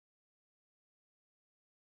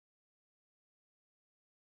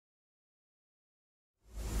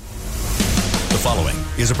following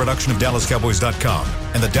is a production of DallasCowboys.com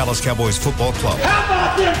and the Dallas Cowboys Football Club. How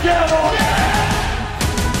about them Cowboys?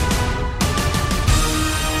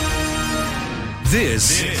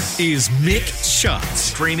 This is Mick Shots,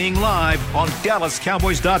 streaming live on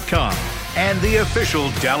DallasCowboys.com and the official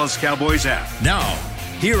Dallas Cowboys app. Now,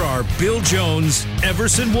 here are Bill Jones,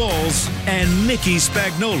 Everson Walls, and Mickey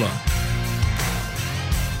Spagnola.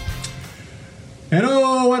 And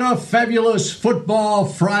oh, what a fabulous football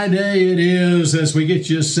Friday it is as we get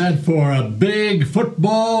you set for a big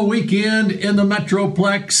football weekend in the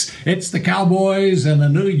Metroplex. It's the Cowboys and the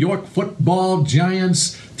New York Football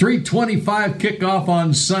Giants. 3:25 kickoff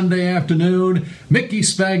on Sunday afternoon. Mickey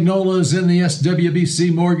Spagnola's in the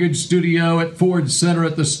SWBC Mortgage Studio at Ford Center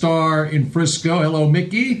at the Star in Frisco. Hello,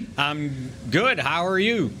 Mickey. I'm good. How are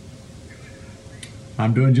you?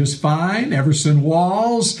 I'm doing just fine. Everson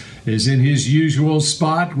Walls is in his usual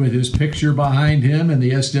spot with his picture behind him in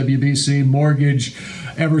the SWBC Mortgage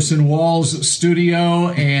Everson Walls studio,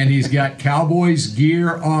 and he's got Cowboys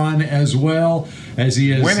gear on as well as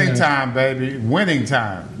he is. Winning time, baby. Winning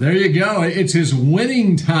time. There you go. It's his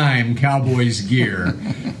winning time Cowboys gear.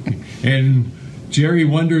 And Jerry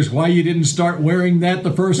wonders why you didn't start wearing that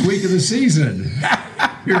the first week of the season.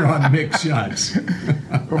 Here on Mick Shots.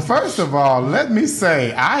 Well, first of all, let me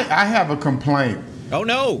say, I have a complaint. Oh,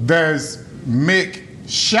 no. There's Mick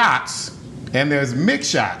Shots and there's Mick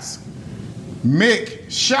Shots. Mick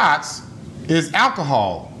Shots is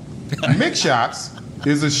alcohol. Mick Shots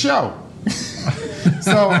is a show.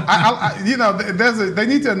 So, they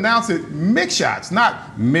need to announce it Mick Shots,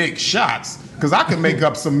 not Mick Shots, because I can make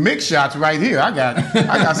up some Mick Shots right here. I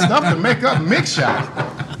got stuff to make up Mick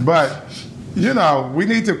Shots. But, we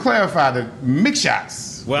need to clarify that Mick Shots.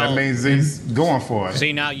 Well, that means he's going for it.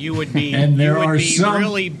 See, now you would be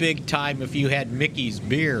really big time if you had Mickey's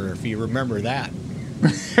beer, if you remember that.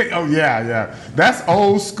 Oh, yeah. That's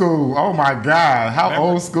old school. Oh, my God. How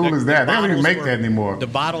old school is that? They don't even make that anymore. The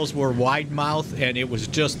bottles were wide mouth, and it was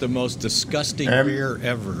just the most disgusting beer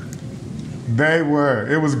ever. They were.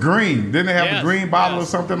 It was green. Didn't they have a green bottle or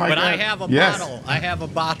something like that? But I have a bottle. I have a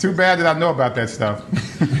bottle. Too bad that I know about that stuff.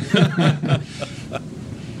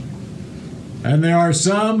 And there are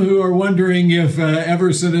some who are wondering if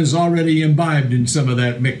Everson has already imbibed in some of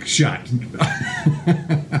that Mick Shot.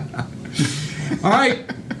 All right,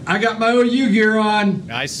 I got my OU gear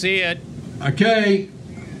on. I see it. Okay,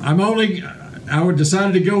 I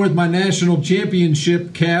decided to go with my national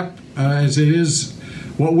championship cap as it is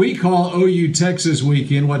what we call OU Texas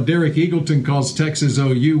weekend, what Derek Eagleton calls Texas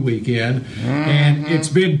OU weekend. Mm-hmm. And it's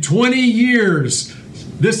been 20 years.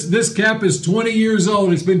 This cap is 20 years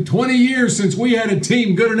old. It's been 20 years since we had a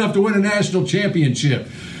team good enough to win a national championship.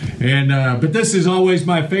 And but this is always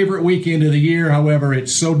my favorite weekend of the year. However,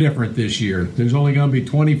 it's so different this year. There's only going to be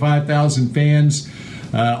 25,000 fans,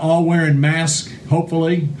 all wearing masks,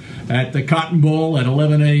 hopefully, at the Cotton Bowl at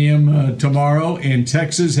 11 a.m. Tomorrow. And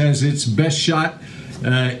Texas has its best shot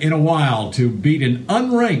in a while to beat an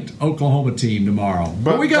unranked Oklahoma team tomorrow.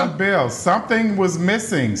 But Bill, something was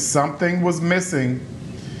missing.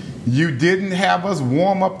 You didn't have us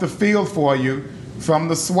warm up the field for you from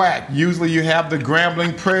the SWAC. Usually you have the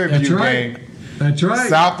Grambling Prairie View game. That's right.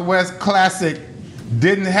 Southwest Classic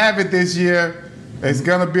didn't have it this year. It's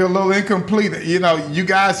going to be a little incomplete. You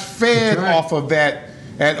guys fed off of that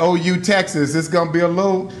at OU Texas. It's going to be a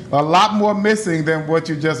lot more missing than what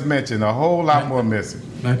you just mentioned. A whole lot more missing.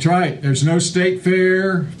 That's right. There's no state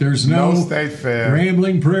fair. There's no state fair.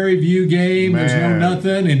 Rambling Prairie View game. Man. There's no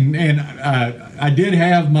nothing. And I did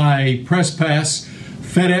have my press pass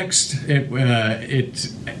FedExed.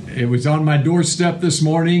 It was on my doorstep this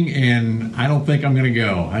morning, and I don't think I'm going to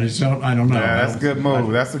go. I don't know. Yeah, that's a good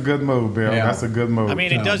move. That's a good move, Bill. Yeah. That's a good move. I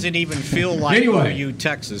mean, it doesn't even feel like OU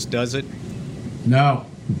Texas, does it? No,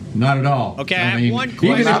 not at all. Okay, I have one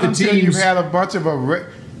question. Even if the teams, you've had a bunch of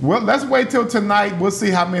well, let's wait till tonight. We'll see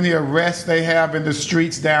how many arrests they have in the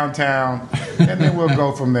streets downtown, and then we'll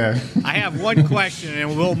go from there. I have one question,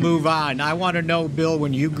 and we'll move on. I want to know, Bill,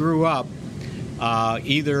 when you grew up,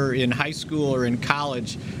 either in high school or in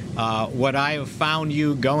college, would I have found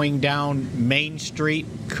you going down Main Street,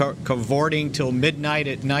 cavorting till midnight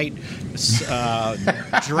at night,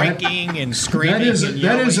 drinking and screaming and yelling?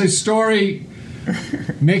 That is a story,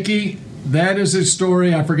 Mickey. That is a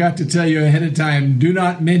story I forgot to tell you ahead of time. Do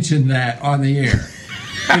not mention that on the air.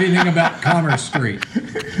 anything about Commerce Street,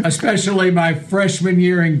 especially my freshman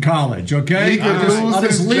year in college. Okay, I'll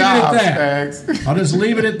just leave it at that. I'll just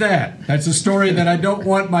leave it at that. That's a story that I don't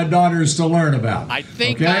want my daughters to learn about. I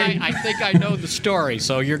think okay? I think I know the story,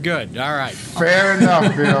 so you're good. All right. Fair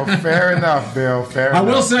enough, Bill. Fair enough, Bill. Fair enough. I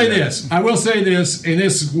will say this, and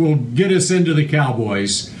this will get us into the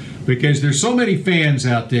Cowboys, because there's so many fans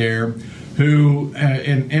out there who,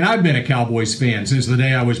 and I've been a Cowboys fan since the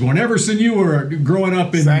day I was born. Everson, you were growing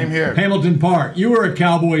up in Hamilton Park. You were a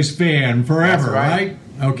Cowboys fan forever, right?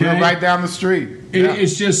 Okay. We're right down the street.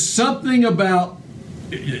 It's just something about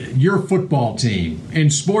your football team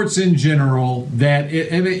and sports in general that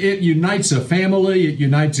it unites a family, it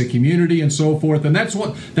unites a community, and so forth. And that's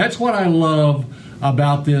what I love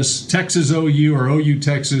about this Texas OU or OU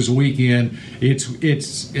Texas weekend.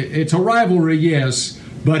 It's a rivalry, yes.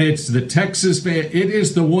 But it's the Texas. It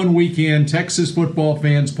is the one weekend Texas football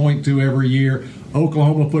fans point to every year.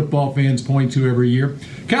 Oklahoma football fans point to every year.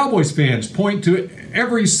 Cowboys fans point to it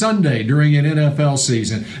every Sunday during an NFL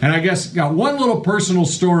season. And I guess got one little personal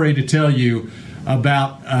story to tell you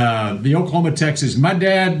about the Oklahoma-Texas. My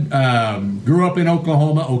dad grew up in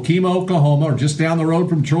Oklahoma, Okima, Oklahoma, or just down the road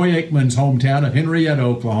from Troy Aikman's hometown of Henrietta,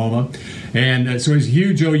 Oklahoma. And so he's a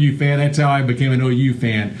huge OU fan. That's how I became an OU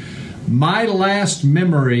fan. My last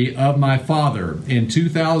memory of my father in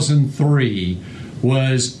 2003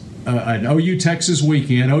 was an OU Texas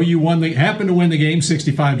weekend. OU happened to win the game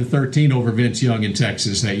 65-13 over Vince Young in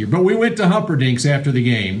Texas that year. But we went to Humperdinck's after the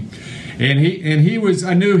game, and he was.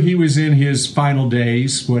 I knew he was in his final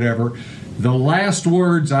days, whatever. The last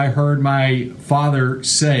words I heard my father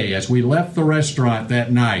say as we left the restaurant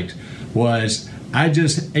that night was, I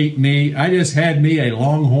just had me a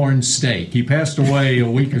Longhorn steak. He passed away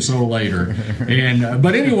a week or so later.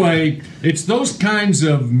 But anyway, it's those kinds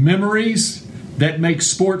of memories that make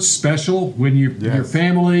sports special when your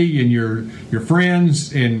family and your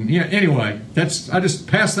friends. And anyway, I just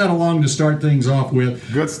pass that along to start things off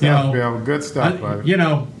with. Good stuff, Bill. Good stuff, buddy.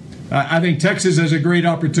 I think Texas has a great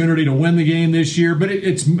opportunity to win the game this year, but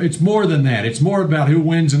it's more than that. It's more about who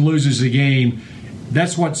wins and loses the game.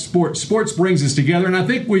 That's what sports brings us together, and I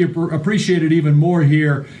think we appreciate it even more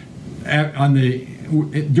here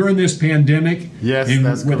during this pandemic. Yes,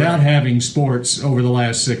 that's without having sports over the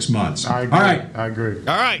last 6 months. I agree. All right, I agree.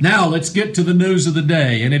 All right. Now let's get to the news of the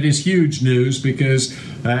day, and it is huge news because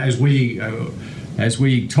as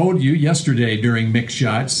we told you yesterday during Mix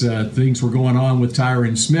Shots, things were going on with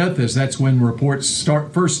Tyron Smith, as that's when reports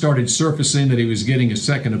first started surfacing that he was getting a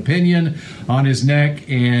second opinion on his neck,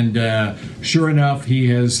 and sure enough, he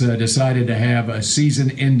has decided to have a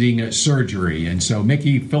season-ending surgery. And so,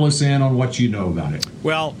 Mickey, fill us in on what you know about it.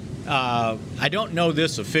 Well, I don't know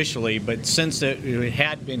this officially, but since it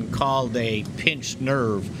had been called a pinched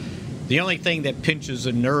nerve, the only thing that pinches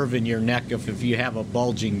a nerve in your neck if you have a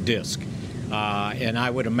bulging disc. And I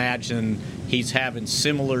would imagine he's having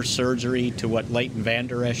similar surgery to what Leighton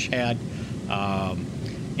Vander Esch had.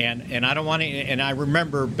 And I don't want to. And I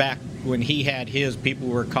remember back when he had his, people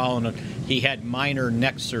were calling it, he had minor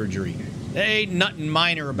neck surgery. There ain't nothing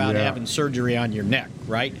minor about having surgery on your neck,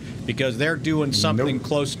 right? Because they're doing something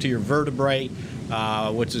close to your vertebrae,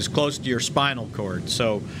 which is close to your spinal cord.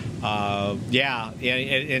 So,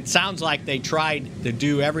 it sounds like they tried to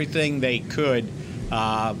do everything they could.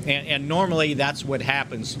 And normally that's what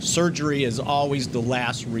happens. Surgery is always the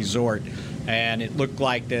last resort, and it looked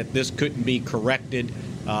like that this couldn't be corrected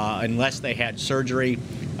unless they had surgery.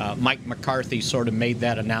 Mike McCarthy sort of made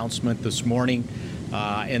that announcement this morning,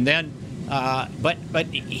 and then but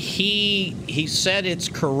he said it's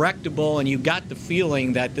correctable, and you got the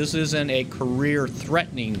feeling that this isn't a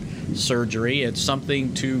career-threatening surgery. It's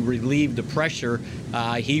something to relieve the pressure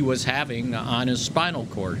he was having on his spinal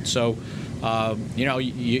cord. So.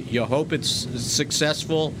 You hope it's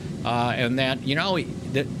successful, and that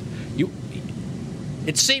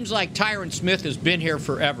it seems like Tyron Smith has been here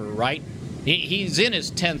forever, right? He's in his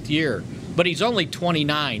 10th year, but he's only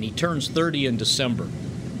 29. He turns 30 in December,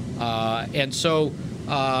 and so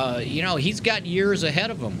he's got years ahead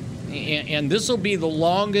of him, and this will be the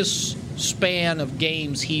longest span of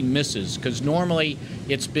games he misses, because normally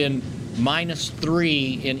it's been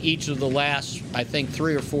 -3 in each of the last, I think,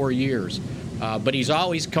 3 or 4 years. But he's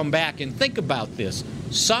always come back. And think about this.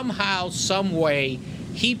 Somehow, some way,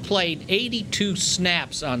 he played 82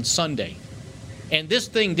 snaps on Sunday. And this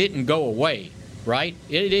thing didn't go away, right?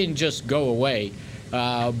 It didn't just go away.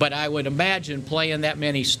 But I would imagine playing that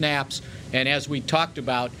many snaps, and as we talked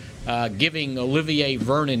about, giving Olivier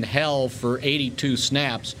Vernon hell for 82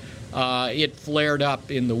 snaps, it flared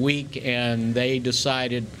up in the week, and he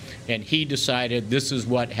decided this is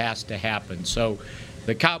what has to happen. So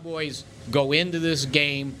The Cowboys go into this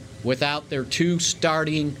game without their 2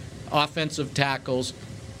 starting offensive tackles,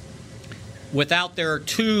 without their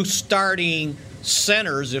 2 starting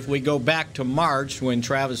centers. If we go back to March when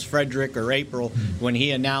Travis Frederick, or April, when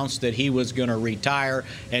he announced that he was going to retire,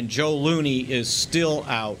 and Joe Looney is still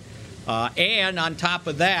out. And on top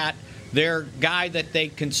of that, their guy that they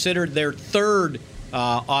considered their 3rd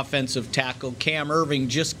offensive tackle, Cam Irving,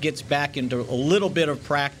 just gets back into a little bit of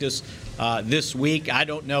practice this week. I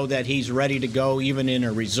don't know that he's ready to go even in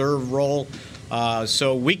a reserve role.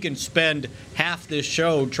 So we can spend half this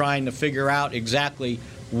show trying to figure out exactly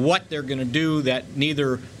what they're going to do that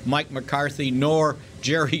neither Mike McCarthy nor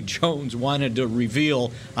Jerry Jones wanted to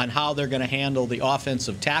reveal on how they're going to handle the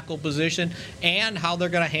offensive tackle position and how they're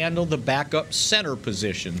going to handle the backup center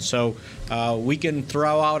position. So we can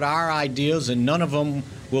throw out our ideas, and none of them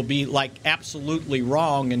will be like absolutely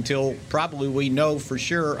wrong until probably we know for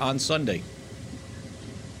sure on Sunday.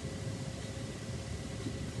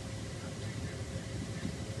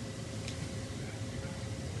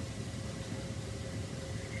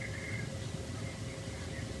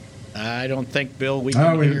 I don't think, Bill, we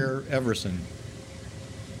can hear Everson.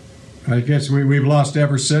 I guess we've lost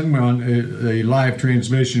Everson on a live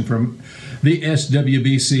transmission from the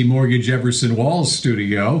SWBC Mortgage Everson Walls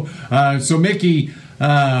studio. So, Mickey,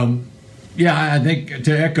 I think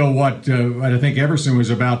to echo what I think Everson was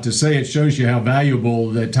about to say, it shows you how valuable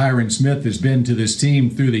that Tyron Smith has been to this team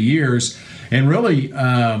through the years. And really,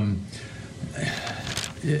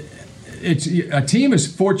 it's a team is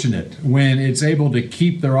fortunate when it's able to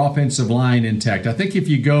keep their offensive line intact. I think if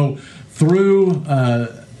you go through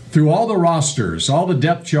all the rosters, all the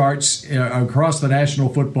depth charts across the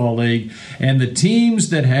National Football League, and the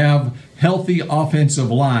teams that have healthy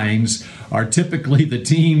offensive lines are typically the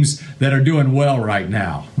teams that are doing well right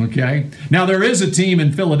now, okay? Now, there is a team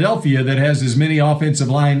in Philadelphia that has as many offensive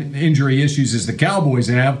line injury issues as the Cowboys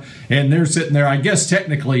have, and they're sitting there, I guess,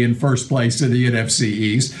 technically in first place in the NFC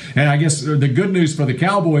East. And I guess the good news for the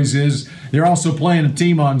Cowboys is they're also playing a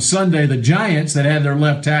team on Sunday, the Giants, that had their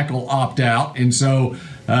left tackle opt out, and so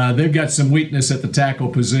they've got some weakness at the tackle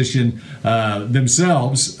position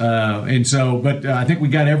themselves. But I think we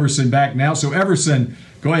got Everson back now. So, Everson,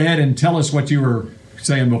 go ahead and tell us what you were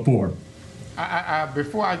saying before.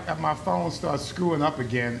 Before my phone starts screwing up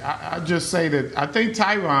again, I just say that I think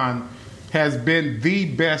Tyron has been the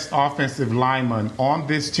best offensive lineman on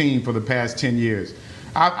this team for the past 10 years.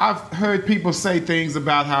 I've heard people say things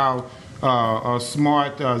about how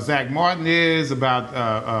smart Zach Martin is,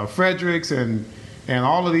 about Fredericks and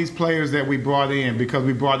all of these players that we brought in, because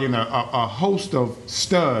we brought in a host of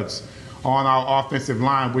studs on our offensive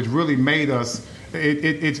line, which really made us,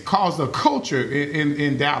 it caused a culture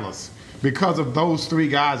in Dallas because of those 3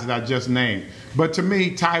 guys that I just named. But to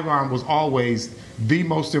me, Tyron was always the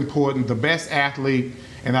most important, the best athlete,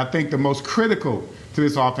 and I think the most critical to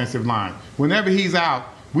this offensive line. Whenever he's out,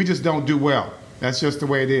 we just don't do well. That's just the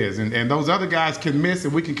way it is. And those other guys can miss,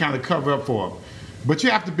 and we can kind of cover up for them. But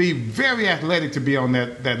you have to be very athletic to be on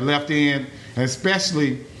that left end, and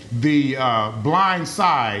especially the blind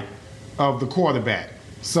side of the quarterback.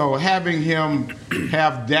 So having him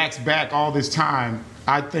have Dak's back all this time,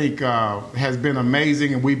 I think has been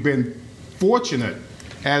amazing, and we've been fortunate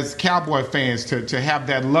as Cowboy fans to have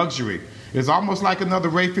that luxury. It's almost like another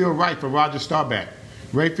Rayfield Wright for Roger Staubach.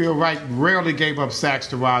 Rayfield Wright rarely gave up sacks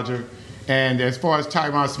to Roger. And as far as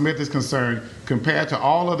Tyron Smith is concerned, compared to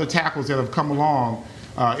all of the tackles that have come along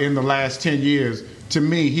in the last 10 years, to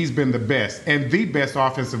me, he's been the best and the best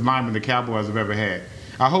offensive lineman the Cowboys have ever had.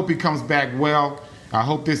 I hope he comes back well. I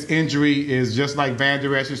hope this injury is just like Van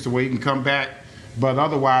Der Esch's to where he can come back. But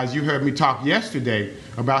otherwise, you heard me talk yesterday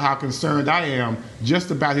about how concerned I am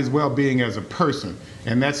just about his well-being as a person,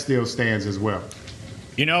 and that still stands as well.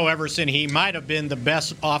 You know, Everson, he might have been the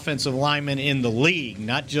best offensive lineman in the league,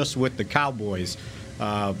 not just with the Cowboys.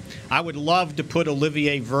 I would love to put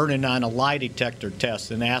Olivier Vernon on a lie detector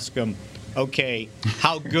test and ask him, okay,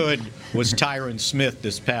 how good was Tyron Smith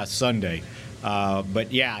this past Sunday?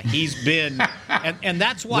 But yeah, he's been, and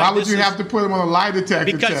that's why. Why would you have to put him on a lie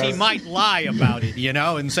detector test? Because he might lie about it, you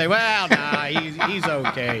know, and say, well, nah, he's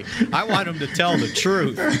okay. I want him to tell the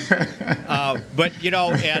truth. But, you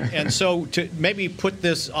know, and so to maybe put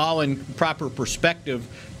this all in proper perspective,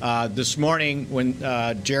 this morning when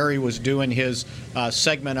Jerry was doing his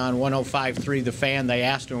segment on 105.3 The Fan, they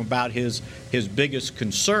asked him about his biggest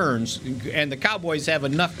concerns, and the Cowboys have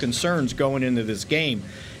enough concerns going into this game.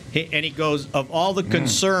 And he goes, of all the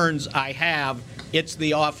concerns I have, it's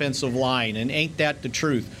the offensive line. And ain't that the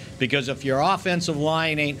truth? Because if your offensive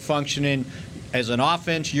line ain't functioning, as an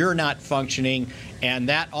offense, you're not functioning. And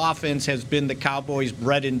that offense has been the Cowboys'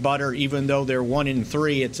 bread and butter. Even though they're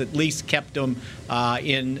 1-3, it's at least kept them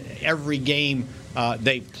in every game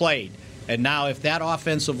they've played. And now, if that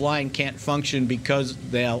offensive line can't function because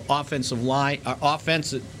the offense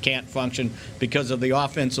can't function because of the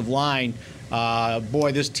offensive line,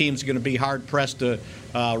 boy, this team's going to be hard pressed to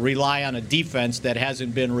rely on a defense that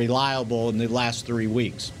hasn't been reliable in the last 3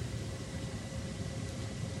 weeks.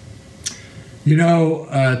 You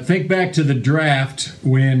know, think back to the draft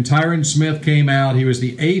when Tyron Smith came out. He was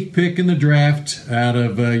the 8th pick in the draft out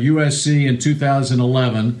of USC in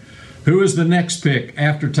 2011. Who was the next pick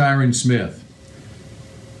after Tyron Smith?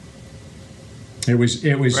 It was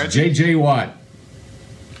J.J. Watt.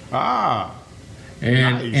 Ah.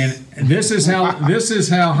 And nice. and this is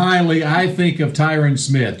how highly I think of Tyron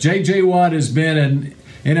Smith. J.J. Watt has been an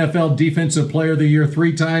NFL Defensive Player of the Year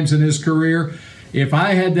 3 times in his career. If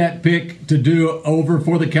I had that pick to do over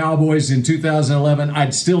for the Cowboys in 2011,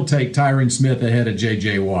 I'd still take Tyron Smith ahead of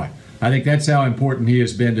J.J. Watt. I think that's how important he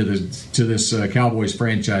has been to this Cowboys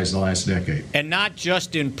franchise the last decade. And not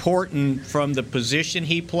just important from the position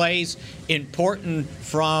he plays, important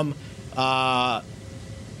from the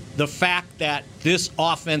fact that this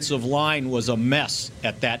offensive line was a mess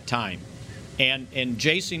at that time. And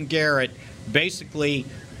Jason Garrett basically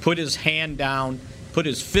put his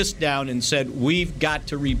fist down and said, we've got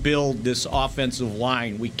to rebuild this offensive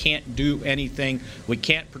line. We can't do anything. We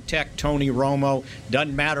can't protect Tony Romo.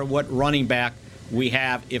 Doesn't matter what running back we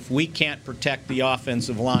have if we can't protect the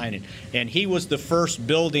offensive line. And he was the first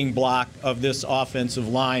building block of this offensive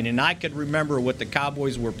line. And I could remember what the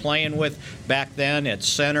Cowboys were playing with back then at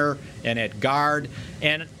center and at guard.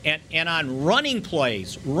 And on running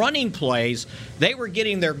plays, they were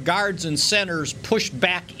getting their guards and centers pushed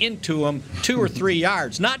back into them 2 or 3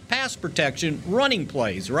 yards. Not pass protection, running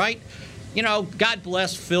plays, right? You know, God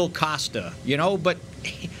bless Phil Costa, you know, but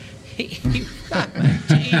geez,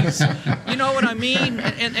 you know what I mean?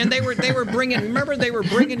 And they were bringing. Remember, they were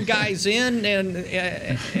bringing guys in, and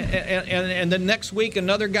the next week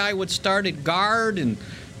another guy would start at guard, and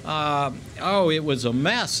it was a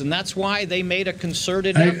mess. And that's why they made a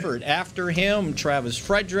concerted effort. After him, Travis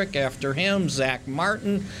Frederick. After him, Zach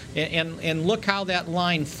Martin. And look how that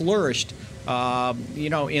line flourished.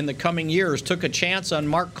 In the coming years. Took a chance on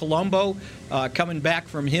Mark Colombo coming back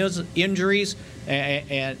from his injuries,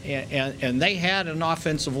 and they had an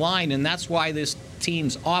offensive line, and that's why this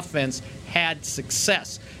team's offense had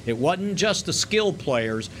success. It wasn't just the skilled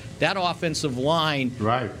players. That offensive line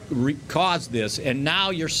caused this, and now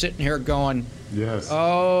you're sitting here going, yes.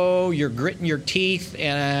 Oh, you're gritting your teeth,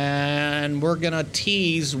 and we're going to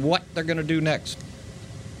tease what they're going to do next.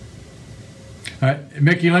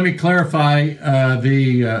 Mickey, let me clarify.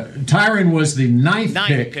 Tyron was the ninth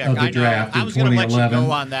pick of the draft in 2011. I was going to let you go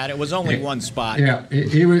on that. It was only one spot. Yeah,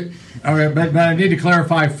 he was. All right, but I need to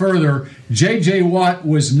clarify further. J.J. Watt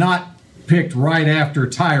was not picked right after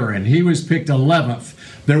Tyron. He was picked 11th.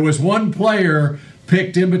 There was one player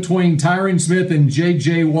picked in between Tyron Smith and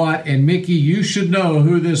J.J. Watt, and Mickey, you should know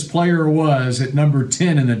who this player was at number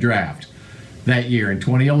 10 in the draft that year in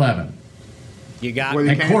 2011. You got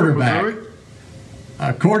a quarterback.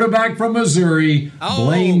 A quarterback from Missouri,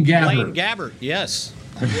 Blaine Gabbert. Blaine Gabbert, yes.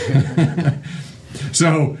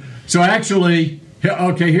 So actually,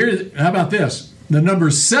 okay, how about this? The number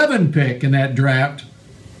 7 pick in that draft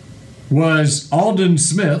was Aldon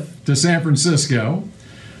Smith to San Francisco.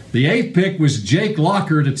 The 8th pick was Jake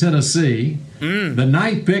Locker to Tennessee. The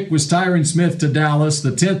 9th pick was Tyron Smith to Dallas. The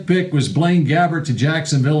 10th pick was Blaine Gabbert to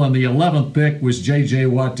Jacksonville. And the 11th pick was J.J.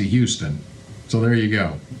 Watt to Houston. So there you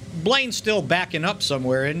go. Blane's still backing up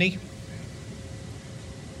somewhere, isn't he?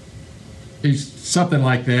 He's something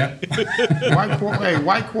like that. White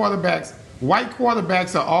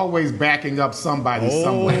quarterbacks are always backing up somebody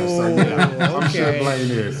somewhere. So yeah, I'm sure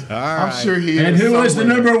Blaine is. I'm sure he is. And who was the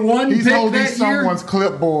number 1 pick that year? He's holding someone's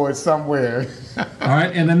clipboard somewhere. All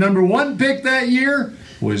right, and the number 1 pick that year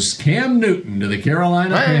was Cam Newton to the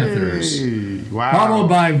Carolina Panthers. Wow. Followed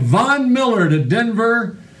by Von Miller to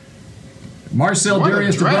Denver. Marcel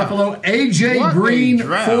Darius to Buffalo, A.J. Green,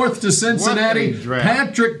 4th to Cincinnati,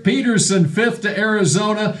 Patrick Peterson, 5th to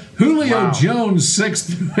Arizona, Julio Jones,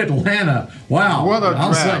 6th to Atlanta. Wow. What a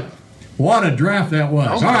draft. What a draft that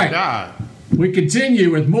was. Oh, all right. God. We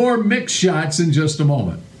continue with more mixed shots in just a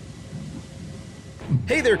moment.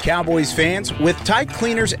 Hey there, Cowboys fans. With Tide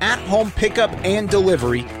Cleaners at-home pickup and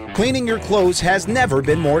delivery, Cleaning your clothes has never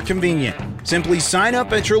been more convenient. Simply sign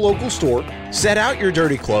up at your local store, set out your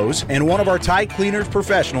dirty clothes, and one of our Tide Cleaners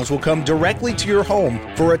professionals will come directly to your home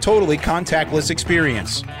for a totally contactless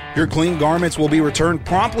experience. Your clean garments will be returned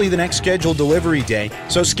promptly the next scheduled delivery day,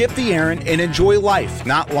 so skip the errand and enjoy life,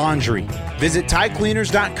 not laundry. Visit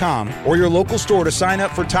TideCleaners.com or your local store to sign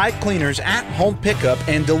up for Tide Cleaners at home pickup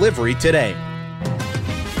and delivery today.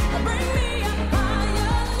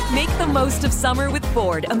 Make the most of summer with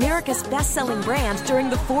Ford, America's best-selling brand, during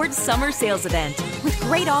the Ford Summer Sales Event. With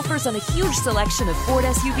great offers on a huge selection of Ford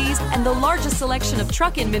SUVs and the largest selection of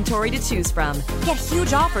truck inventory to choose from. Get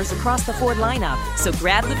huge offers across the Ford lineup. So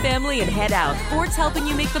grab the family and head out. Ford's helping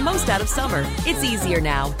you make the most out of summer. It's easier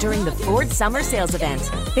now during the Ford Summer Sales Event.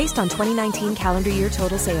 Based on 2019 calendar year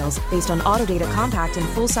total sales. Based on Autodata compact and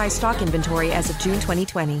full-size stock inventory as of June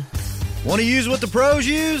 2020. Want to use what the pros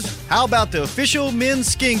use? How about the official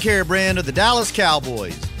men's skincare brand of the Dallas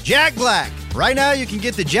Cowboys, Jack Black? Right now you can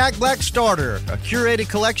get the Jack Black Starter, a curated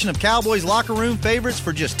collection of Cowboys locker room favorites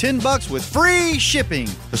for just $10 with free shipping.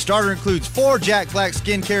 The starter includes 4 Jack Black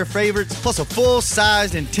skincare favorites plus a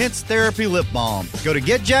full-sized intense therapy lip balm. Go to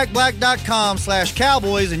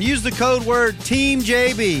getjackblack.com/Cowboys and use the code word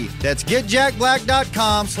TEAMJB. That's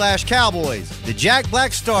getjackblack.com/Cowboys. The Jack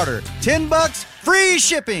Black Starter, $10, free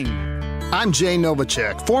shipping. I'm Jay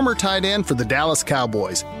Novacek, former tight end for the Dallas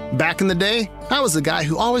Cowboys. Back in the day, I was the guy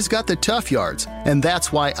who always got the tough yards, and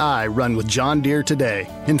that's why I run with John Deere today.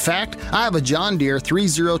 In fact, I have a John Deere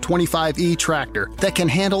 3025E tractor that can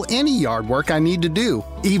handle any yard work I need to do,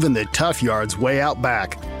 even the tough yards way out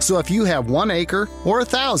back. So if you have 1 acre or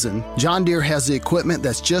 1,000, John Deere has the equipment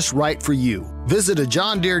that's just right for you. Visit a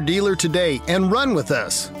John Deere dealer today and run with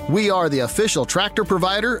us. We are the official tractor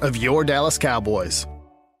provider of your Dallas Cowboys.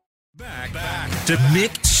 Back to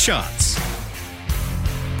Mixed Shots.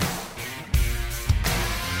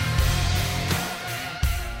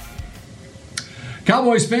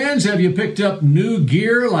 Cowboys fans, have you picked up new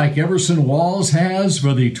gear like Everson Walls has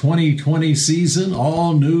for the 2020 season?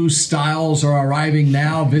 All new styles are arriving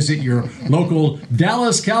now. Visit your local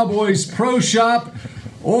Dallas Cowboys Pro Shop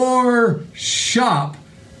or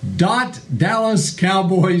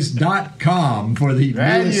shop.dallascowboys.com for the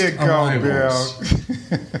newest arrivals.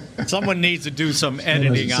 Someone needs to do some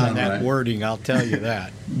editing on that wording, I'll tell you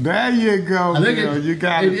that. There you go, Bill. You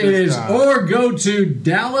got it. It is, or go to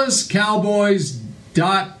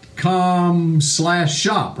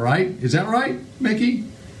dallascowboys.com/shop, right? Is that right, Mickey?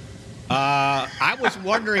 I was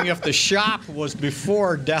wondering if the shop was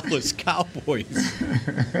before Dallas Cowboys.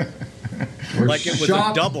 Like it was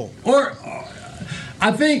a double. Or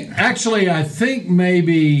I think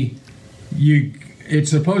maybe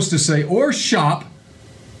it's supposed to say or shop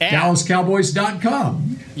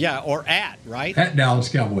DallasCowboys.com. Yeah, or right? At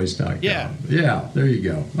DallasCowboys.com. Yeah. Yeah, there you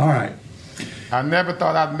go. All right. I never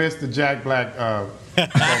thought I'd miss the Jack Black promo.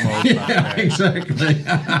 Yeah, exactly.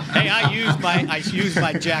 Hey, I used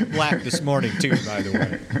my Jack Black this morning too, by the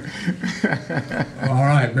way. All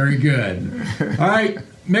right, very good. All right,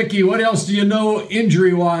 Mickey, what else do you know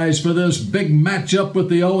injury-wise for this big matchup with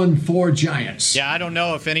the 0-4 Giants? Yeah, I don't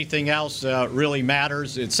know if anything else really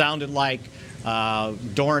matters. It sounded like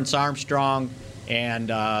Dorrance Armstrong and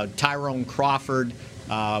Tyrone Crawford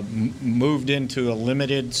moved into a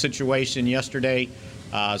limited situation yesterday.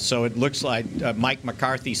 So it looks like Mike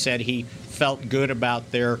McCarthy said he felt good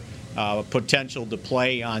about their potential to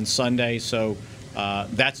play on Sunday. So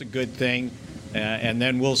that's a good thing. And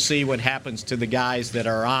then we'll see what happens to the guys that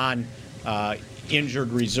are on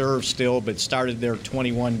injured reserve still, but started their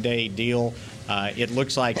 21-day deal. It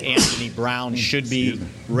looks like Anthony Brown should be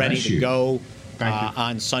ready to go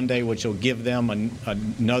on Sunday, which will give them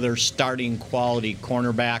another starting quality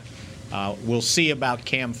cornerback. We'll see about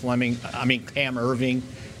Cam Irving.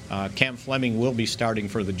 Cam Fleming will be starting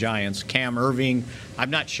for the Giants. Cam Irving, I'm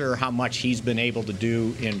not sure how much he's been able to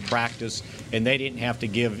do in practice, and they didn't have to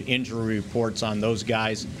give injury reports on those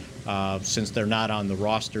guys since they're not on the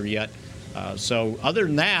roster yet. So other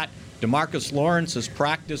than that, DeMarcus Lawrence has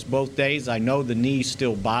practiced both days. I know the knee's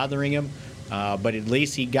still bothering him, but at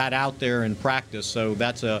least he got out there and practiced, so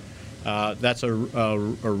that's a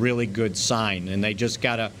really good sign. And they just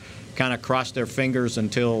got to kind of cross their fingers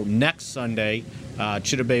until next Sunday.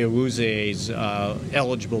 Chidobe Awuzie is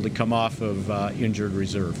eligible to come off of injured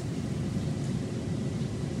reserve.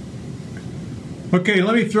 Okay,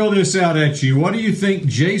 let me throw this out at you. What do you think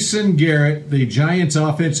Jason Garrett, the Giants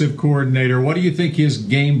offensive coordinator, what do you think his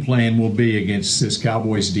game plan will be against this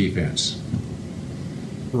Cowboys defense?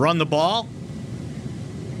 Run the ball.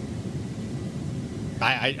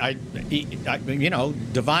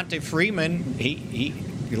 Devontae Freeman,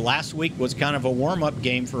 last week was kind of a warm-up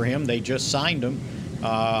game for him. They just signed him.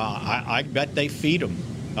 I bet they feed him.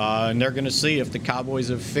 And they're going to see if the Cowboys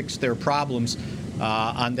have fixed their problems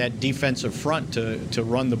on that defensive front to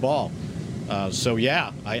run the ball. So,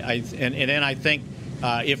 yeah, and then I think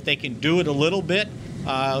if they can do it a little bit,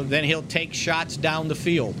 then he'll take shots down the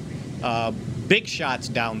field, big shots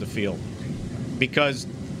down the field, because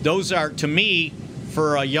those are, to me,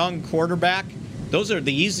 for a young quarterback, those are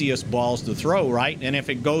the easiest balls to throw, right? And if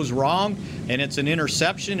it goes wrong and it's an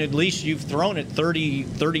interception, at least you've thrown it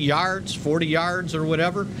 30 yards, 40 yards or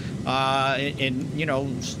whatever. And, you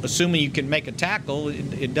know, assuming you can make a tackle,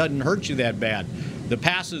 it doesn't hurt you that bad. The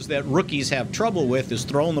passes that rookies have trouble with is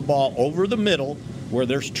throwing the ball over the middle where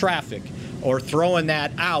there's traffic, or throwing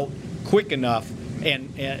that out quick enough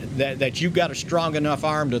and that you've got a strong enough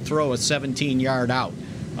arm to throw a 17-yard out.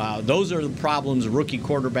 Those are the problems rookie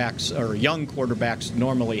quarterbacks or young quarterbacks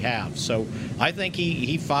normally have. So I think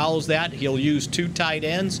he follows that. He'll use 2 tight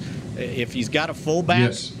ends. If he's got a fullback,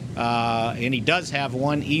 yes, and he does have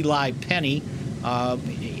one, Eli Penny,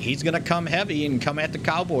 he's going to come heavy and come at the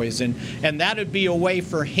Cowboys. And that would be a way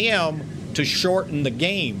for him to shorten the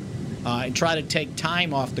game and try to take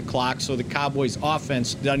time off the clock so the Cowboys'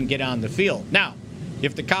 offense doesn't get on the field. Now,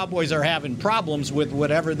 if the Cowboys are having problems with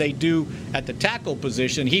whatever they do at the tackle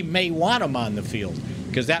position, he may want them on the field,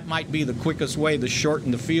 because that might be the quickest way to shorten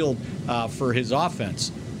the field for his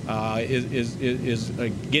offense, is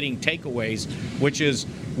getting takeaways, which is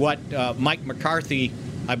what Mike McCarthy,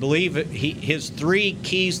 I believe, his 3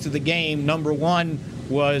 keys to the game. Number 1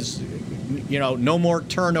 was, no more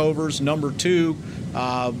turnovers. Number 2,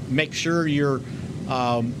 make sure you're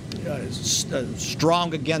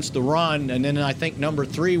strong against the run, and then I think number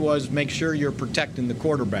 3 was make sure you're protecting the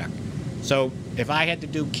quarterback. So if I had to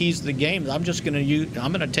do keys to the game, I'm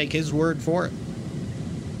going to take his word for it.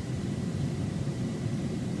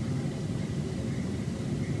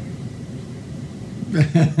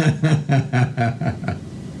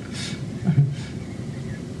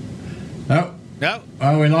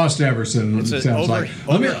 Oh, we lost Everson. It's it sounds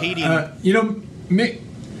overheating.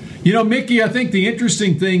 Mickey, I think the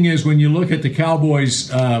interesting thing is when you look at the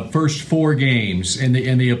Cowboys' first 4 games and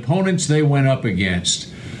the opponents they went up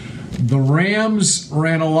against, the Rams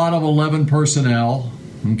ran a lot of 11 personnel.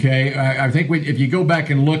 Okay, I think if you go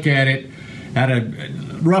back and look at it,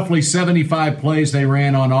 roughly 75 plays they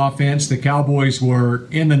ran on offense. The Cowboys were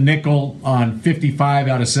in the nickel on 55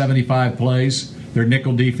 out of 75 plays, their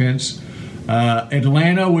nickel defense.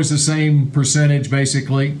 Atlanta was the same percentage,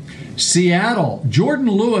 basically. Seattle, Jordan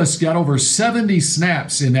Lewis got over 70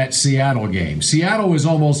 snaps in that Seattle game. Seattle was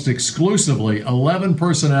almost exclusively 11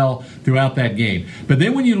 personnel throughout that game. But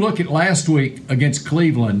then when you look at last week against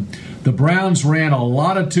Cleveland, the Browns ran a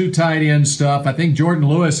lot of 2 tight end stuff. I think Jordan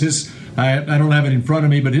Lewis, I don't have it in front of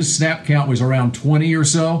me, but his snap count was around 20 or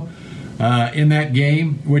so in that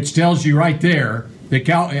game, which tells you right there,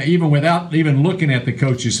 even without even looking at the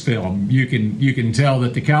coach's film, you can tell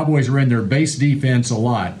that the Cowboys are in their base defense a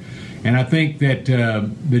lot. And I think that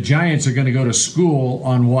the Giants are going to go to school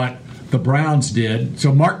on what the Browns did.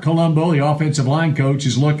 So Mark Colombo, the offensive line coach,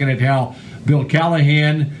 is looking at how Bill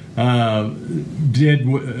Callahan did,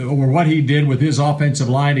 or what he did with his offensive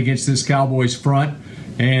line against this Cowboys front.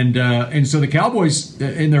 And so the Cowboys,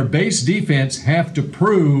 in their base defense, have to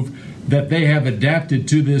prove that they have adapted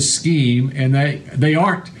to this scheme, and they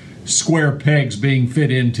aren't square pegs being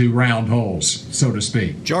fit into round holes, so to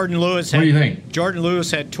speak. Jordan Lewis. What do you think? Jordan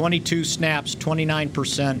Lewis had 22 snaps,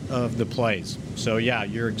 29% of the plays. So yeah,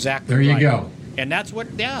 you're exactly right. There you go. And that's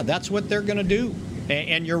what they're going to do.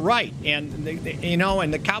 And you're right. And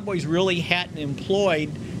and the Cowboys really hadn't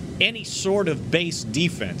employed any sort of base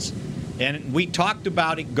defense. And we talked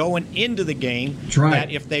about it going into the game,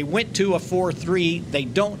 that if they went to a 4-3, they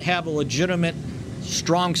don't have a legitimate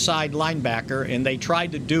strong side linebacker, and they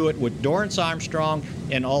tried to do it with Dorrance Armstrong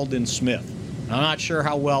and Aldon Smith. I'm not sure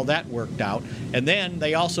how well that worked out. And then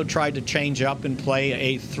they also tried to change up and play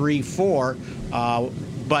a 3-4,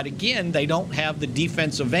 but again, they don't have the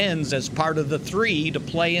defensive ends as part of the 3 to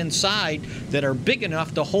play inside that are big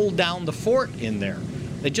enough to hold down the fort in there.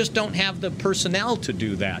 They just don't have the personnel to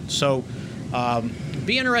do that. So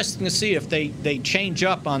be interesting to see if they change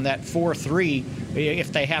up on that 4-3,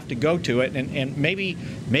 if they have to go to it, and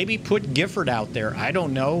maybe put Gifford out there. I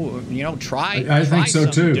don't know. Try think so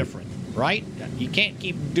something too. Different, right? You can't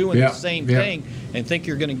keep doing the same thing and think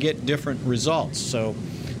you're going to get different results. So,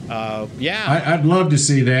 I'd love to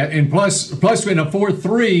see that. And plus in a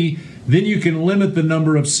 4-3, then you can limit the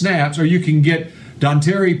number of snaps, or you can get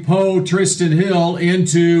Dontari Poe, Tristan Hill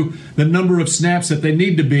into the number of snaps that they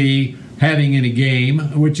need to be having in a game,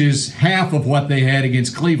 which is half of what they had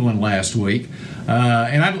against Cleveland last week.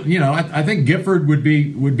 And I think Gifford would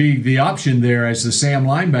be the option there as the Sam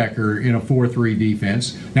linebacker in a 4-3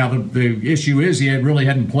 defense. Now the issue is he really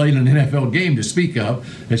hadn't played an NFL game to speak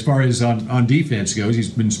of as far as on defense goes. He's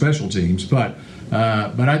been special teams, but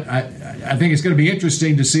I think it's going to be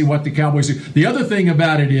interesting to see what the Cowboys do. The other thing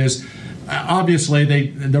about it is, obviously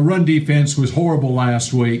the run defense was horrible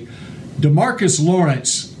last week. DeMarcus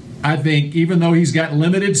Lawrence, I think, even though he's got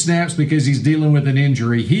limited snaps because he's dealing with an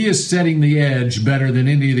injury, he is setting the edge better than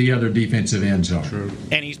any of the other defensive ends are. True.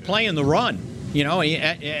 And he's playing the run.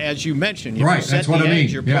 As you mentioned, right? That's what I mean.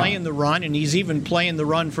 You're playing the run, and he's even playing the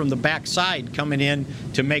run from the backside, coming in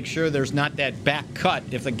to make sure there's not that back cut.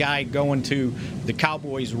 If the guy going to the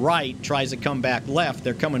Cowboys' right tries to come back left,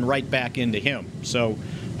 they're coming right back into him. So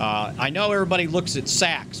I know everybody looks at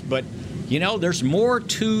sacks, but there's more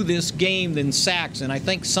to this game than sacks, and I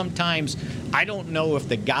think sometimes I don't know if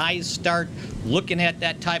the guys start looking at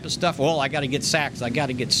that type of stuff. I got to get sacks,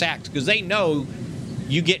 because they know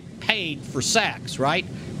you get paid for sacks, right?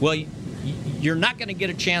 Well, you're not going to get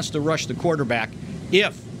a chance to rush the quarterback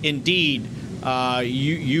if, indeed,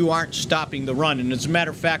 you aren't stopping the run. And as a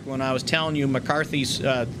matter of fact, when I was telling you McCarthy's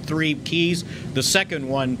 3 keys, the second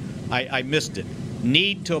one, I missed it.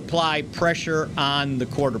 Need to apply pressure on the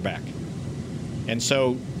quarterback. And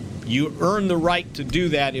so you earn the right to do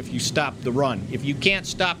that if you stop the run. If you can't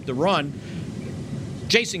stop the run,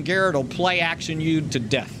 Jason Garrett will play action you to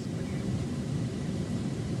death.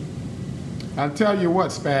 I'll tell you what,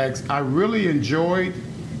 Spags, I really enjoyed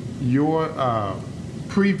your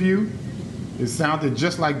preview. It sounded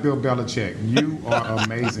just like Bill Belichick. You are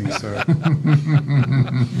amazing, sir.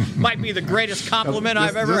 Might be the greatest compliment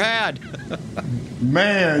I've ever had.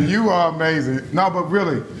 Man, you are amazing. No, but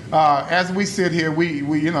really, as we sit here,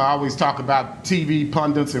 we I always talk about TV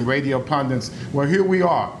pundits and radio pundits. Well, here we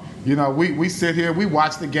are. We sit here, we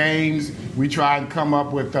watch the games, we try and come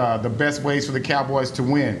up with the best ways for the Cowboys to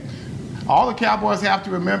win. All the Cowboys have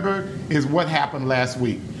to remember is what happened last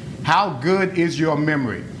week. How good is your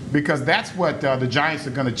memory? Because that's what the Giants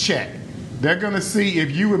are going to check. They're going to see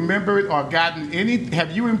if you remembered or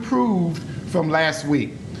have you improved from last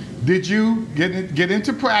week? Did you get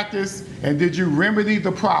into practice, and did you remedy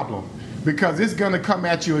the problem? Because it's going to come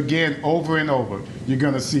at you again over and over. You're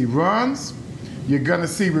going to see runs. You're going to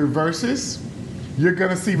see reverses. You're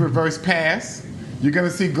going to see reverse pass. You're going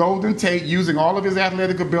to see Golden Tate using all of his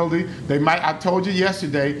athletic ability. I told you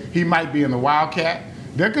yesterday, he might be in the Wildcat.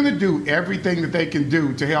 They're going to do everything that they can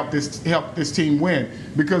do to help this team win.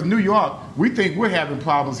 Because New York, we think we're having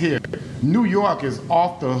problems here. New York is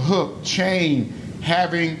off the hook chain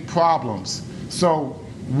having problems. So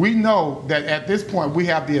we know that at this point we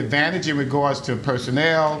have the advantage in regards to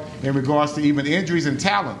personnel, in regards to even injuries and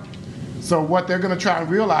talent. So what they're going to try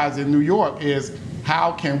and realize in New York is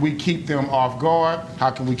how can we keep them off guard?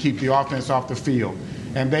 How can we keep the offense off the field?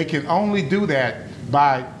 And they can only do that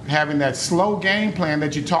by having that slow game plan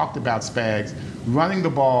that you talked about, Spags. Running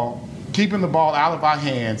the ball, keeping the ball out of our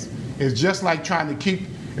hands is just like trying to keep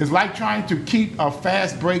a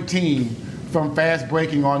fast break team from fast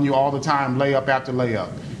breaking on you all the time, layup after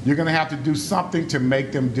layup. You're going to have to do something to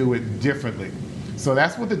make them do it differently. So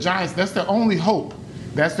that's what the Giants, that's their only hope.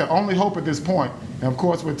 That's their only hope at this point. And of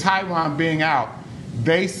course, with Tyron being out,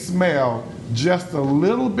 they smell just a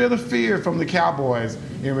little bit of fear from the Cowboys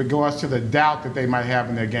in regards to the doubt that they might have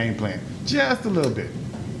in their game plan. Just a little bit.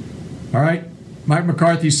 All right. Mike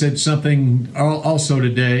McCarthy said something also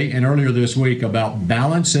today and earlier this week about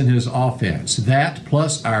balance in his offense. That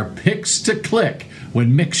plus our picks to click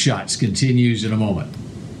when Mix Shots continues in a moment.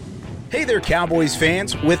 Hey there, Cowboys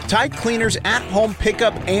fans. With Tide Cleaners at-home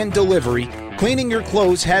pickup and delivery, cleaning your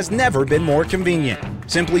clothes has never been more convenient.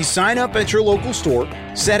 Simply sign up at your local store,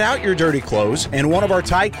 set out your dirty clothes, and one of our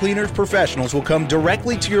Tide Cleaners professionals will come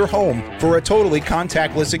directly to your home for a totally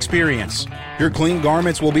contactless experience. Your clean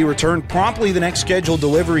garments will be returned promptly the next scheduled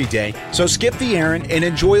delivery day, so skip the errand and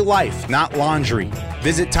enjoy life, not laundry.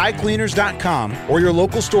 Visit TideCleaners.com or your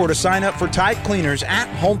local store to sign up for Tide Cleaners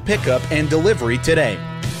at-home pickup and delivery today.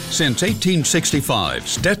 Since 1865,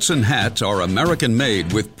 Stetson hats are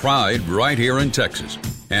American-made with pride right here in Texas.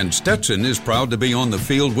 And Stetson is proud to be on the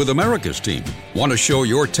field with America's team. Want to show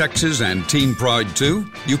your Texas and team pride too?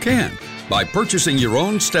 You can. By purchasing your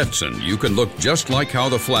own Stetson, you can look just like how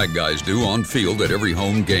the flag guys do on field at every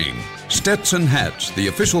home game. Stetson hats, the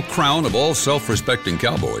official crown of all self-respecting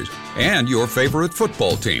Cowboys, and your favorite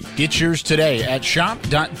football team. Get yours today at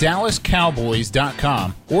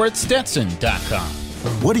shop.dallascowboys.com or at stetson.com.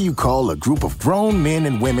 What do you call a group of grown men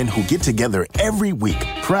and women who get together every week,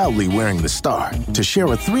 proudly wearing the star to share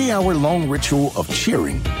a 3-hour-long ritual of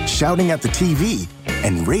cheering, shouting at the TV,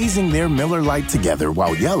 and raising their Miller Lite together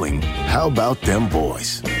while yelling, "How about them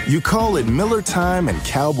boys?" You call it Miller Time and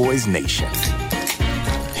Cowboys Nation.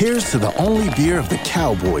 Here's to the only beer of the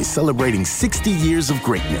Cowboys celebrating 60 years of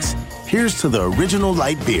greatness. Here's to the original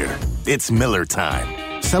light beer. It's Miller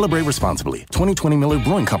Time. Celebrate responsibly. 2020 Miller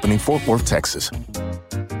Brewing Company, Fort Worth, Texas.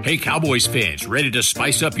 Hey, Cowboys fans, ready to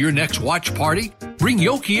spice up your next watch party? Bring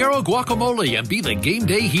Yo Quiero guacamole and be the game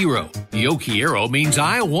day hero. Yo Quiero means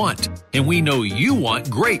I want, and we know you want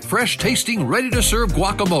great, fresh-tasting, ready-to-serve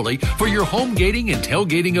guacamole for your home gating and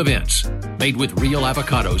tailgating events. Made with real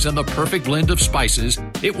avocados and the perfect blend of spices,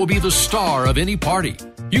 it will be the star of any party.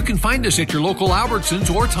 You can find us at your local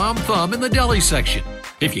Albertsons or Tom Thumb in the deli section.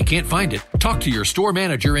 If you can't find it, talk to your store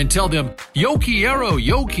manager and tell them, Yo Quiero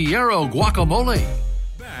guacamole.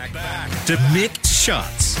 Back to Mixed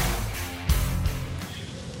Shots.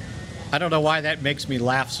 I don't know why that makes me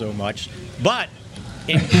laugh so much, but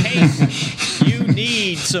in case you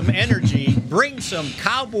need some energy, bring some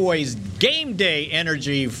Cowboys game day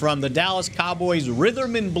energy from the Dallas Cowboys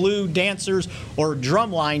Rhythm and Blue dancers or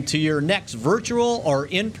drumline to your next virtual or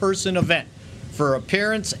in-person event. For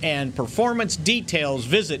appearance and performance details,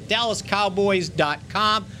 visit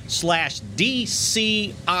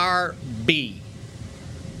dallascowboys.com/DCRB.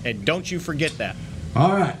 And don't you forget that.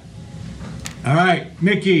 All right,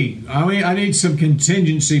 Mickey, I need some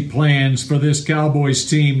contingency plans for this Cowboys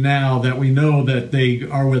team now that we know that they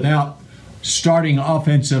are without starting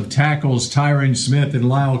offensive tackles Tyron Smith and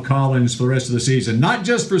Lyle Collins for the rest of the season. Not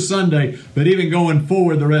just for Sunday, but even going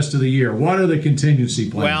forward the rest of the year. What are the contingency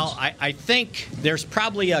plans? Well, I think there's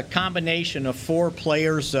probably a combination of 4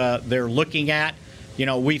 players they're looking at. You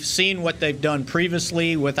know, we've seen what they've done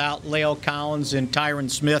previously without Lyle Collins and Tyron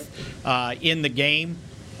Smith in the game.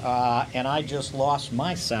 And I just lost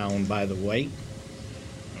my sound, by the way.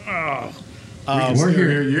 We can still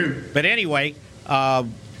hear you. But anyway,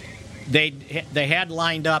 they had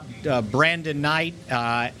lined up Brandon Knight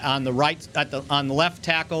on the left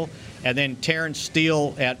tackle, and then Terrence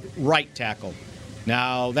Steele at right tackle.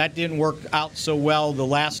 Now that didn't work out so well the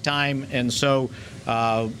last time, and so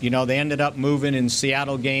they ended up moving in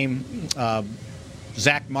Seattle game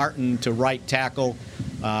Zach Martin to right tackle,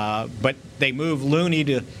 but they moved Looney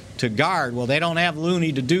to guard. Well, they don't have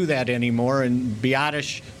Looney to do that anymore, and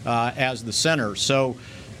Biadasz as the center. So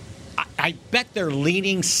I bet they're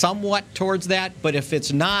leaning somewhat towards that, but if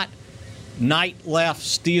it's not Knight left,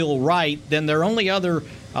 Steele right, then their only other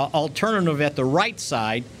alternative at the right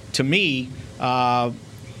side, to me,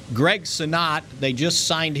 Greg Senat, they just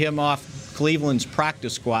signed him off Cleveland's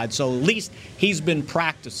practice squad, so at least he's been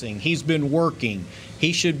practicing, he's been working.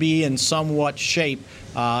 He should be in somewhat shape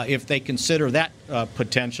if they consider that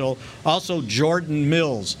potential. Also, Jordan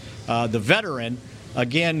Mills, the veteran,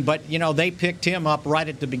 again, but, they picked him up right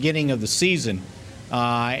at the beginning of the season.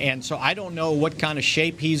 And so I don't know what kind of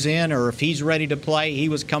shape he's in or if he's ready to play. He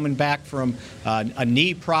was coming back from a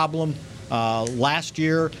knee problem last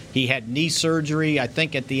year. He had knee surgery, I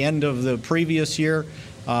think, at the end of the previous year.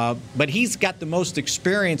 But he's got the most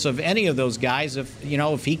experience of any of those guys if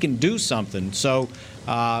he can do something. So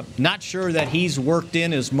not sure that he's worked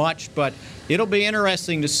in as much, but it'll be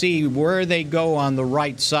interesting to see where they go on the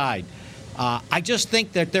right side. I just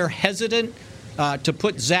think that they're hesitant to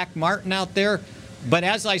put Zach Martin out there. But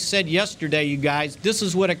as I said yesterday, you guys, this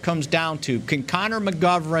is what it comes down to. Can Connor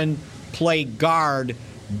McGovern play guard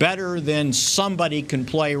better than somebody can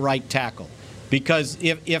play right tackle? Because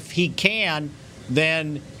if he can,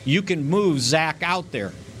 then you can move Zach out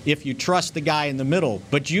there if you trust the guy in the middle.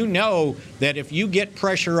 But you know that if you get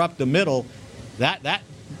pressure up the middle, that's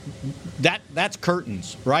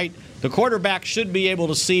curtains, right? The quarterback should be able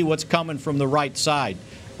to see what's coming from the right side.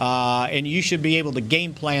 And you should be able to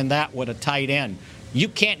game plan that with a tight end. You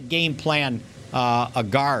can't game plan a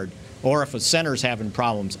guard or if a center's having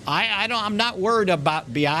problems. I'm not worried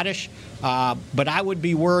about Biadasz, but I would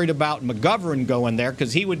be worried about McGovern going there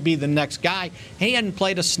because he would be the next guy. He hadn't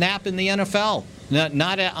played a snap in the NFL,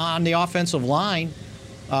 not on the offensive line.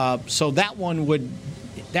 So that one would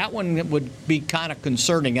be kind of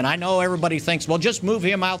concerning. And I know everybody thinks, well, just move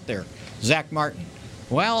him out there, Zach Martin.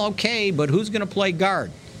 Well, okay, but who's going to play guard?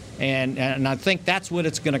 And I think that's what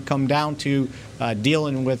it's going to come down to,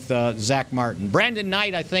 dealing with Zach Martin. Brandon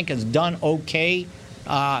Knight, I think, has done okay.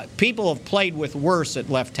 People have played with worse at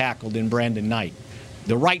left tackle than Brandon Knight.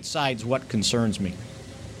 The right side's what concerns me.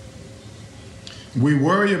 We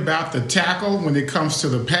worry about the tackle when it comes to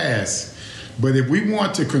the pass. But if we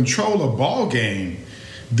want to control a ball game,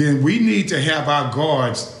 then we need to have our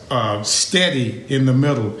guards steady in the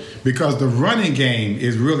middle, because the running game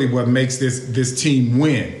is really what makes this team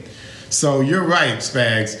win. So you're right,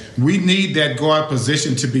 Spags. We need that guard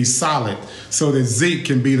position to be solid so that Zeke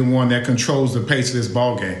can be the one that controls the pace of this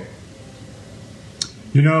ball game.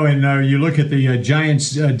 You know, and you look at the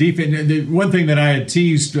Giants' defense. The one thing that I had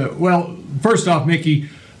teased, first off, Mickey,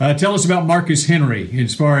 tell us about Marcus Henry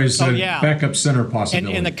as far as backup center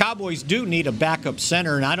possibility. And the Cowboys do need a backup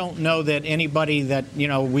center, and I don't know that anybody that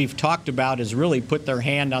we've talked about has really put their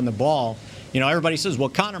hand on the ball. Everybody says, well,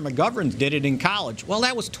 Connor McGovern did it in college. Well,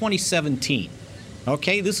 that was 2017.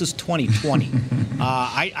 Okay, this is 2020.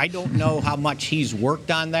 I don't know how much he's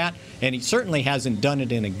worked on that, and he certainly hasn't done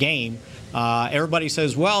it in a game. Everybody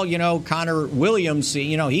says, well, Connor Williams,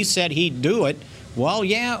 he said he'd do it. Well,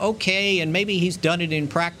 yeah, okay, and maybe he's done it in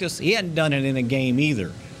practice. He hadn't done it in a game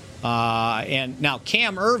either. And now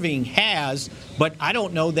Cam Irving has, but I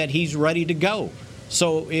don't know that he's ready to go.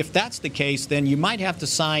 So if that's the case, then you might have to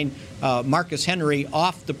sign Marcus Henry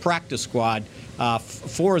off the practice squad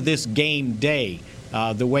for this game day.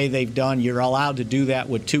 The way they've done, you're allowed to do that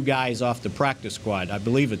with 2 guys off the practice squad. I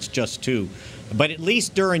believe it's just 2. But at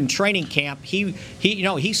least during training camp,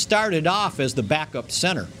 he started off as the backup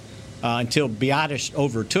center until Biadasz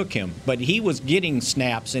overtook him. But he was getting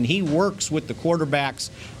snaps, and he works with the quarterbacks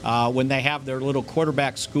when they have their little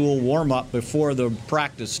quarterback school warm-up before the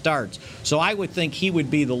practice starts. So I would think he would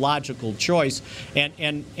be the logical choice.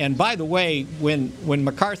 And by the way, when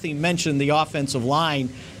McCarthy mentioned the offensive line,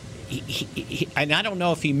 and I don't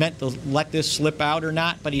know if he meant to let this slip out or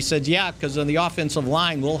not, but he said, yeah, because on the offensive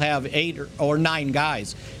line we'll have 8 or 9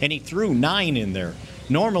 guys, and he threw 9 in there.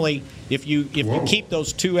 Normally, if you keep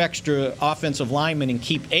those 2 extra offensive linemen and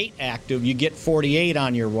keep 8 active, you get 48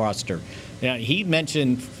 on your roster. Now, he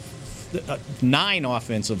mentioned 9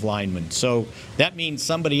 offensive linemen, so that means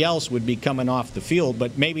somebody else would be coming off the field,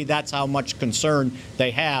 but maybe that's how much concern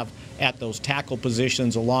they have at those tackle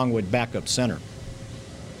positions along with backup center.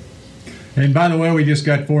 And by the way, we just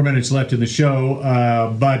got 4 minutes left in the show,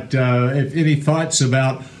 but if any thoughts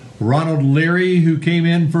about Ronald Leary, who came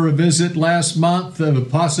in for a visit last month,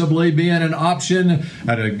 possibly being an option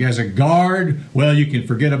as a guard? Well, you can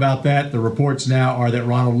forget about that. The reports now are that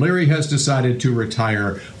Ronald Leary has decided to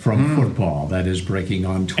retire from football. That is breaking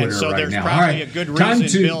on Twitter right now. And so there's probably a good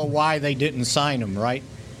reason, Bill, why they didn't sign him, right?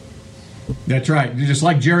 That's right. Just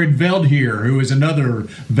like Jared Veld here, who is another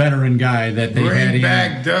veteran guy that they had in. Bring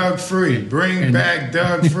back Doug Free. Bring back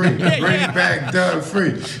Doug Free. Bring back Doug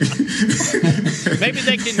Free. Maybe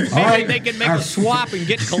they can make a swap and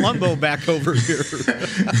get Colombo back over here.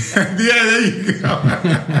 Yeah, there you go.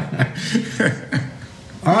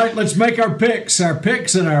 All right, let's make our picks. Our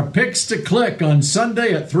picks to click on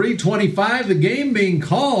Sunday at 3:25. The game being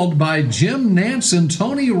called by Jim Nantz and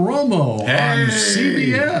Tony Romo on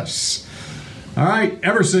CBS. All right,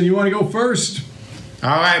 Everson, you want to go first? All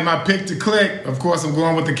right, my pick to click. Of course, I'm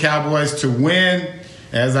going with the Cowboys to win,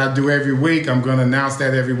 as I do every week. I'm going to announce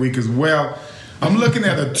that every week as well. I'm looking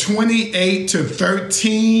at a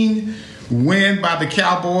 28-13 win by the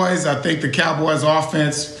Cowboys. I think the Cowboys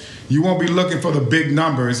offense, you won't be looking for the big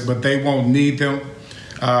numbers, but they won't need them.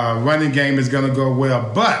 Running game is going to go well.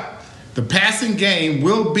 But the passing game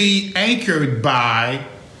will be anchored by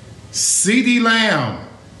CeeDee Lamb.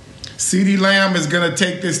 CeeDee Lamb is going to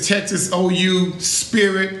take this Texas OU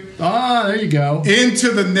spirit there you go. into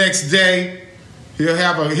the next day. He'll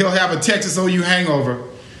have a Texas OU hangover,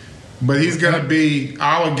 but he's going to be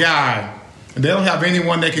our guy. They don't have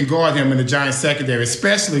anyone that can guard him in the Giants secondary,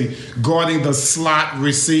 especially guarding the slot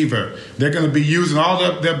receiver. They're going to be using all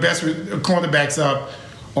their best cornerbacks up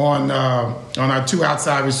on our 2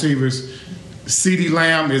 outside receivers. CeeDee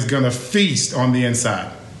Lamb is going to feast on the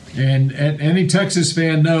inside. And any Texas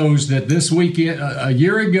fan knows that this weekend, a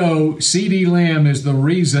year ago, CeeDee Lamb is the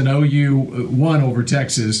reason OU won over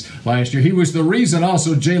Texas last year. He was the reason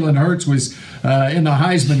also Jalen Hurts was in the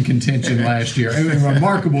Heisman contention last year. A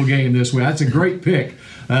remarkable game this week. That's a great pick.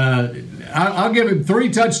 I'll give him 3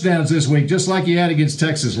 touchdowns this week, just like he had against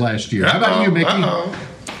Texas last year. How about you, Mickey?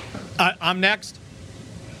 I'm next.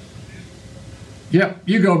 Yep,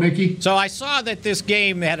 you go, Mickey. So I saw that this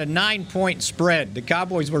game had a 9-point spread. The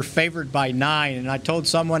Cowboys were favored by 9, and I told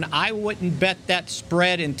someone I wouldn't bet that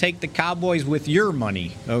spread and take the Cowboys with your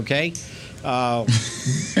money, okay? So,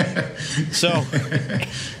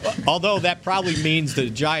 although that probably means the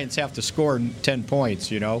Giants have to score 10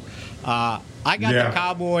 points, I got the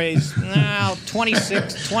Cowboys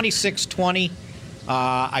 26-20.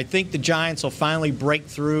 I think the Giants will finally break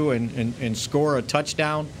through and score a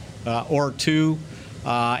touchdown. Or 2,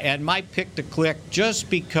 and my pick to click,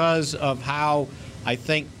 just because of how I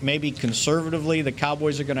think maybe conservatively the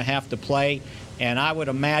Cowboys are going to have to play, and I would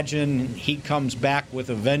imagine he comes back with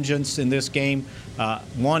a vengeance in this game.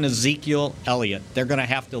 One, Ezekiel Elliott. They're going to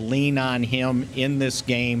have to lean on him in this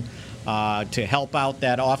game to help out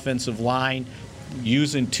that offensive line,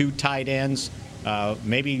 using 2 tight ends,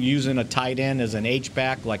 maybe using a tight end as an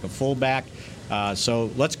H-back, like a fullback.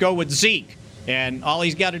 So let's go with Zeke, and all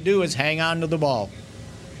he's got to do is hang on to the ball.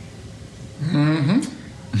 Mm-hmm.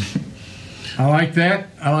 I like that.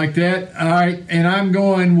 All right, and I'm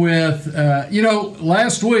going with,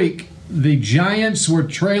 last week the Giants were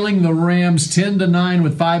trailing the Rams 10-9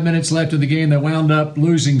 with 5 minutes left of the game. They wound up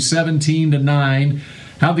losing 17-9.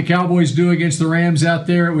 How'd the Cowboys do against the Rams out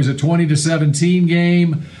there? It was a 20-17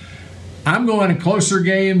 game. I'm going a closer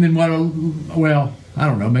game than I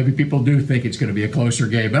don't know. Maybe people do think it's going to be a closer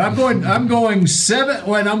game, but I'm going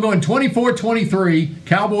 24-23.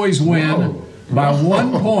 Cowboys win by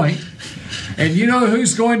 1 point. And you know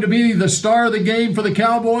who's going to be the star of the game for the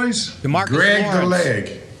Cowboys? DeMarcus Greg Lawrence. the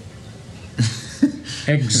Leg.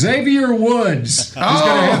 Xavier Woods.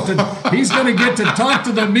 He's going to get to talk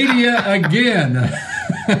to the media again.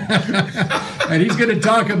 And he's going to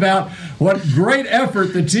talk about what great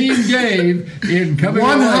effort the team gave in coming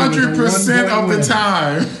 100% of the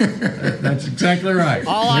time. That's exactly right.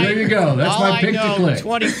 There you go. That's my pick to click.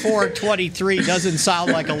 24-23 doesn't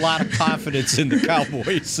sound like a lot of confidence in the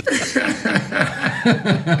Cowboys.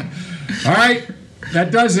 All right.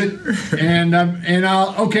 That does it, and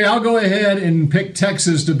I'll go ahead and pick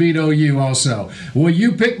Texas to beat OU. Also, will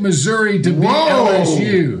you pick Missouri to beat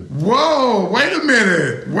LSU? Whoa! Wait a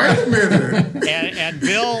minute! and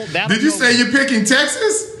Bill, did you say you're picking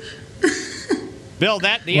Texas? Bill,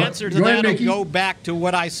 the answer to that will go back to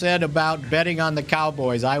what I said about betting on the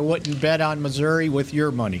Cowboys. I wouldn't bet on Missouri with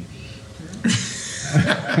your money.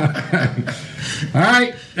 All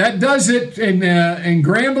right, that does it. And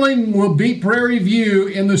Grambling will beat Prairie View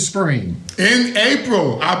in the spring. In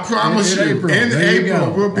April, I promise you. In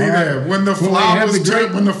April, we'll be there when the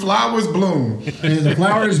flowers bloom. And the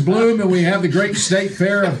flowers bloom, and we have the great State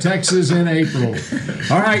Fair of Texas in April.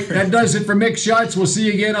 All right, that does it for Mixed Shots. We'll see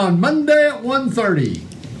you again on Monday at 1:30.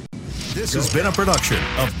 This has been a production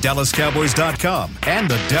of DallasCowboys.com and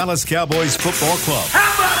the Dallas Cowboys Football Club.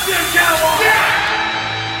 How about this, Cowboys?